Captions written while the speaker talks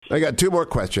I got two more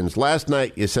questions. Last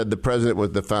night, you said the president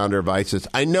was the founder of ISIS.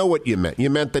 I know what you meant. You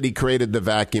meant that he created the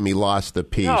vacuum. He lost the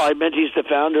peace. No, I meant he's the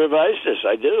founder of ISIS.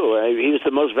 I do. He was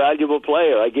the most valuable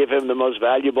player. I give him the most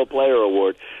valuable player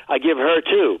award. I give her,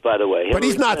 too, by the way. But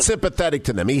he's not sympathetic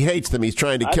to them. He hates them. He's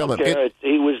trying to kill them.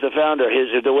 He was the founder.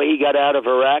 The way he got out of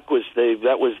Iraq was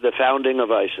the founding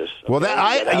of ISIS. Okay? Well,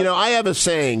 I have a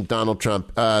saying, Donald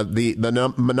Trump.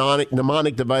 The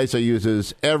mnemonic device I use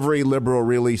is every liberal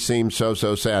really seems so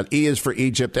sad. E is for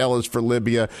Egypt, L is for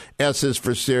Libya, S is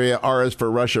for Syria, R is for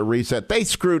Russia reset. They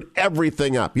screwed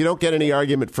everything up. You don't get any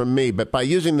argument from me, but by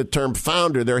using the term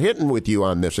founder, they're hitting with you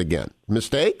on this again.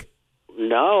 Mistake?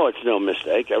 No, it's no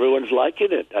mistake. Everyone's liking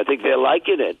it. I think they're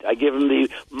liking it. I give him the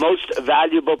most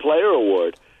valuable player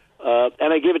award.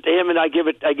 And I give it to him, and I gave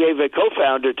a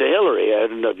co-founder to Hillary. I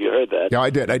don't know if you heard that. Yeah, I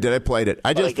did. I played it.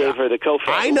 I gave her the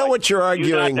co-founder. I know what you're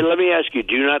arguing. Let me ask you,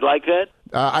 do you not like that?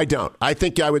 I don't. I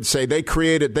think I would say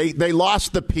they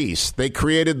lost the peace. They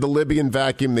created the Libyan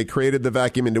vacuum. They created the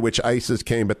vacuum into which ISIS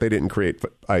came, but they didn't create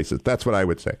ISIS. That's what I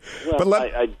would say. Well,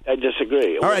 but I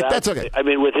disagree. All right, that's okay. I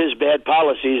mean, with his bad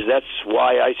policies, that's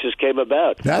why ISIS came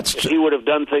about. That's if he would have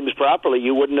done things properly,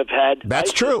 you wouldn't have had That's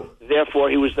ISIS. true. Therefore,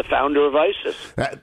 he was the founder of ISIS.